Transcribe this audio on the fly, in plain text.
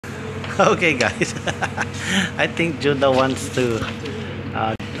Okay, guys. I think Judah wants to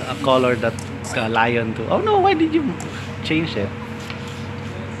color that lion too. Oh no, why did you change it?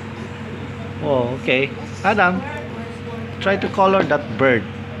 Oh, okay. Adam, try to color that bird.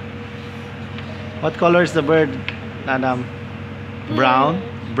 What color is the bird, Adam? Brown?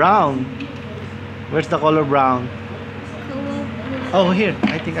 Brown. Where's the color brown? Oh, here.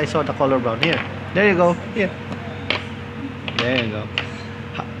 I think I saw the color brown. Here. There you go. Here. There you go.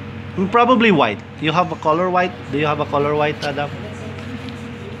 Probably white. You have a color white? Do you have a color white, Adam?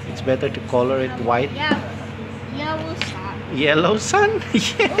 It's better to color it white. Yeah. Yellow sun. Yellow sun?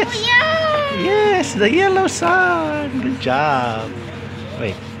 Yes. Oh yeah. Yes, the yellow sun. Good job.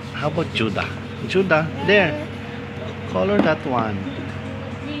 Wait, how about Judah? Judah, there. Color that one.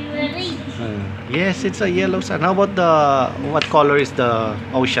 Really? Yes, it's a yellow sun. How about the what color is the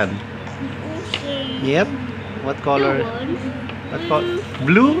ocean? Okay. Yep. What color? What color?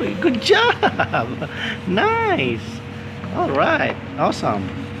 Blue. Good job. Nice. All right. Awesome.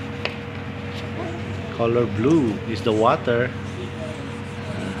 Color blue is the water.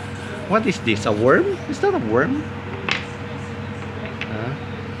 What is this? A worm? Is that a worm?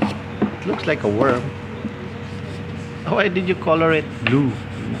 It looks like a worm. Why did you color it blue?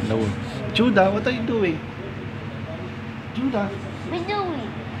 No. Judah, what are you doing? Judah. We're doing.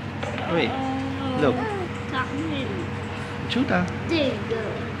 Wait. Look. Judah. There you go.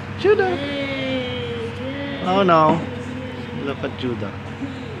 Judah. Oh no. Look at Judah.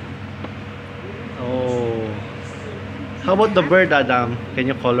 Oh. How about the bird, Adam? Can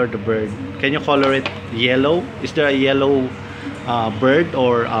you color the bird? Can you color it yellow? Is there a yellow bird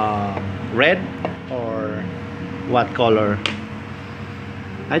or red or what color?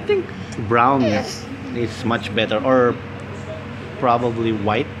 I think brown is much better, or probably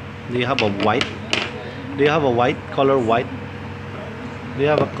white. Do you have a white? Do you have a white color white? Do you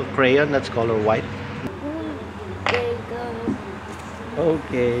have a crayon that's color white? There you go.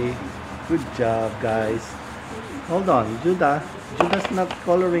 Okay, good job, guys. Hold on, Judah. Judah's not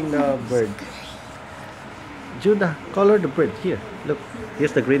coloring the bird. Judah, color the bird. Here, look.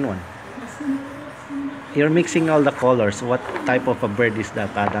 Here's the green one. You're mixing all the colors. What type of a bird is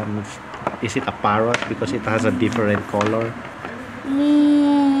that, Adam? Is it a parrot because it has a different color?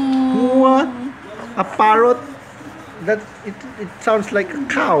 What? A parrot? That it sounds like a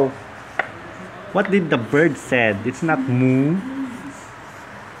cow. What did the bird said? It's not moo.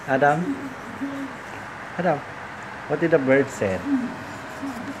 Adam? Adam, what did the bird said?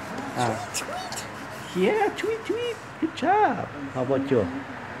 Yeah, tweet, tweet. Good job. How about you?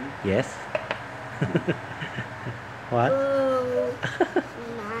 Yes? What? Oh,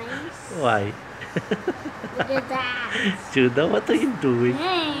 nice. Why? Look at that. Judah, what are you doing?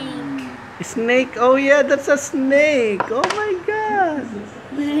 Snake. Snake? Oh yeah, that's a snake. Oh my god.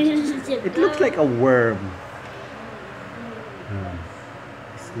 It looks like a worm.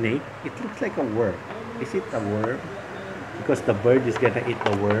 Snake? It looks like a worm. Is it a worm? Because the bird is gonna eat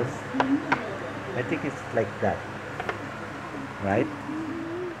the worm. I think it's like that. Right?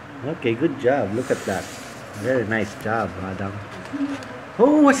 Okay, good job. Look at that. Very nice job, Adam.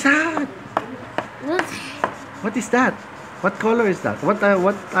 Oh, what's that? Look. What is that? What color is that? What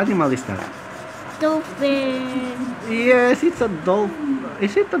animal is that? Dolphin. Yes, it's a dolphin.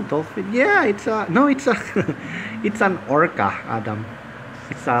 Is it a dolphin? Yeah, it's a no, it's a it's an orca, Adam.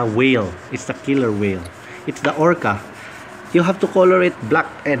 It's a whale. It's a killer whale. It's the orca. You have to color it black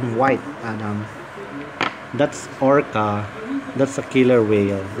and white, Adam. That's orca. That's a killer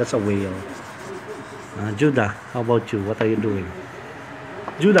whale. That's a whale. Judah, how about you? What are you doing?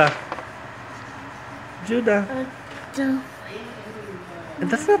 Judah. Judah. Dolphin.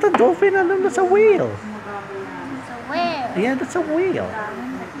 That's not a dolphin, Adam. That's a whale. It's a whale. Yeah, that's a whale.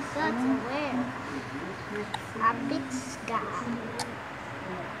 That's a whale. A big sky.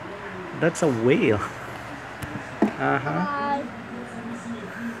 That's a whale. Uh-huh.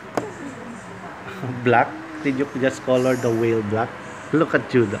 Black? Did you just color the whale black? Look at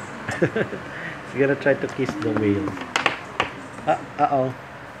Judah. He's gonna try to kiss the whale. Uh-oh.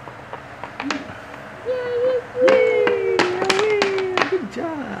 Yay! A whale! Good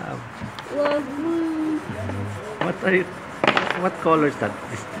job. What color is that?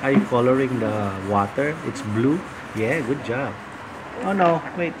 Are you coloring the water? It's blue? Yeah, good job. Oh no,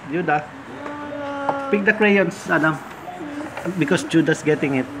 wait, Judah. Pick the crayons, Adam. Because Judah's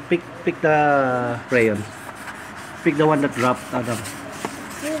getting it. Pick the crayons. Pick the one that dropped, Adam.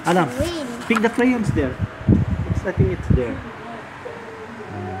 Adam, pick the crayons there. I think it's there.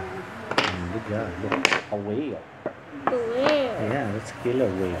 Good job. Look, a whale. The whale. Yeah, that's a killer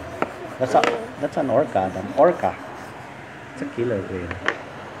whale. That's an orca, Adam. Orca. It's a killer whale.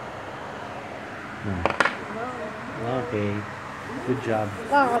 No. Okay. Good job.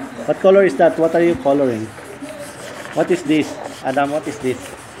 God. What color is that? What are you coloring? What is this? Adam, what is this?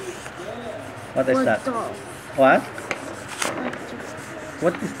 What is that? What?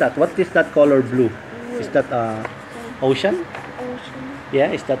 What is that? What is that color blue? Is that ocean? Ocean.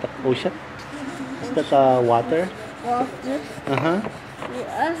 Yeah, is that ocean? Is that water? Water. Uh-huh.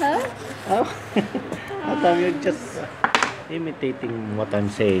 Uh-huh. Oh. Adam, you're just imitating what I'm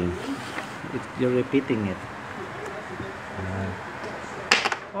saying. You're repeating it.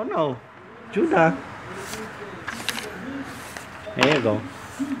 Oh no, Judah. There you go.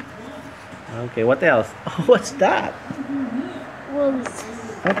 Okay, what else? Oh, what's that? Wolves.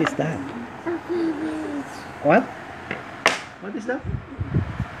 What is that? What? What is that?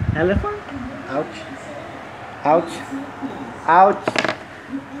 Elephant? Ouch. Ouch. Ouch.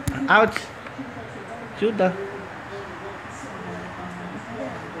 Ouch. Judah.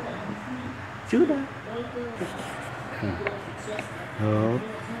 Judah. Oh.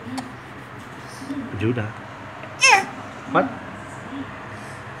 Judah. What?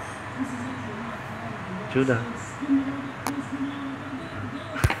 Judah.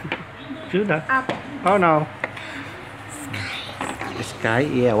 Judah. Up. Oh no. The sky?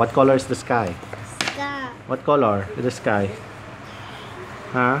 Yeah. What color is the sky? Sky. What color is the sky?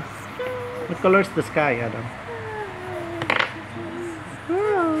 Huh? What color is the sky, Adam?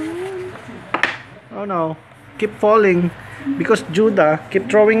 Oh no. Keep falling. Because Judah keep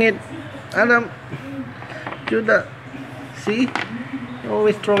throwing it. Adam. Judah. See? You're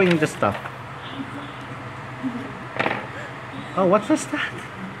always throwing the stuff. Oh, what was that?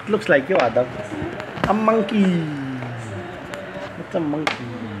 It looks like you, Adam. A monkey. What's a monkey?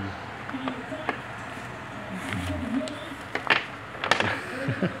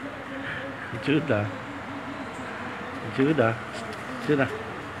 Judah. Judah. Judah.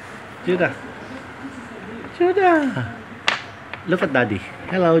 Judah. Judah. Look at Daddy.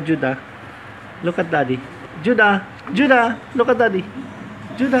 Hello, Judah. Look at Daddy. Judah. Judah. Look at Daddy.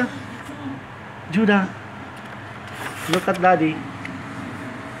 Judah. Judah. Look at Daddy.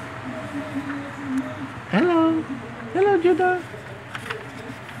 Hello. Hello, Judah.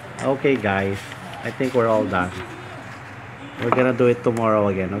 Okay, guys. I think we're all done. We're gonna do it tomorrow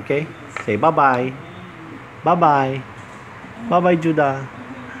again, okay? Say bye-bye. Bye-bye. Bye-bye, Judah.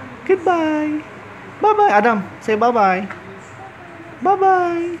 Goodbye. Bye-bye, Adam. Say bye-bye.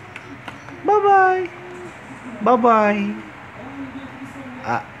 Bye-bye. Bye-bye. Bye-bye.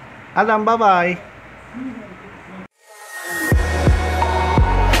 Adam, bye-bye.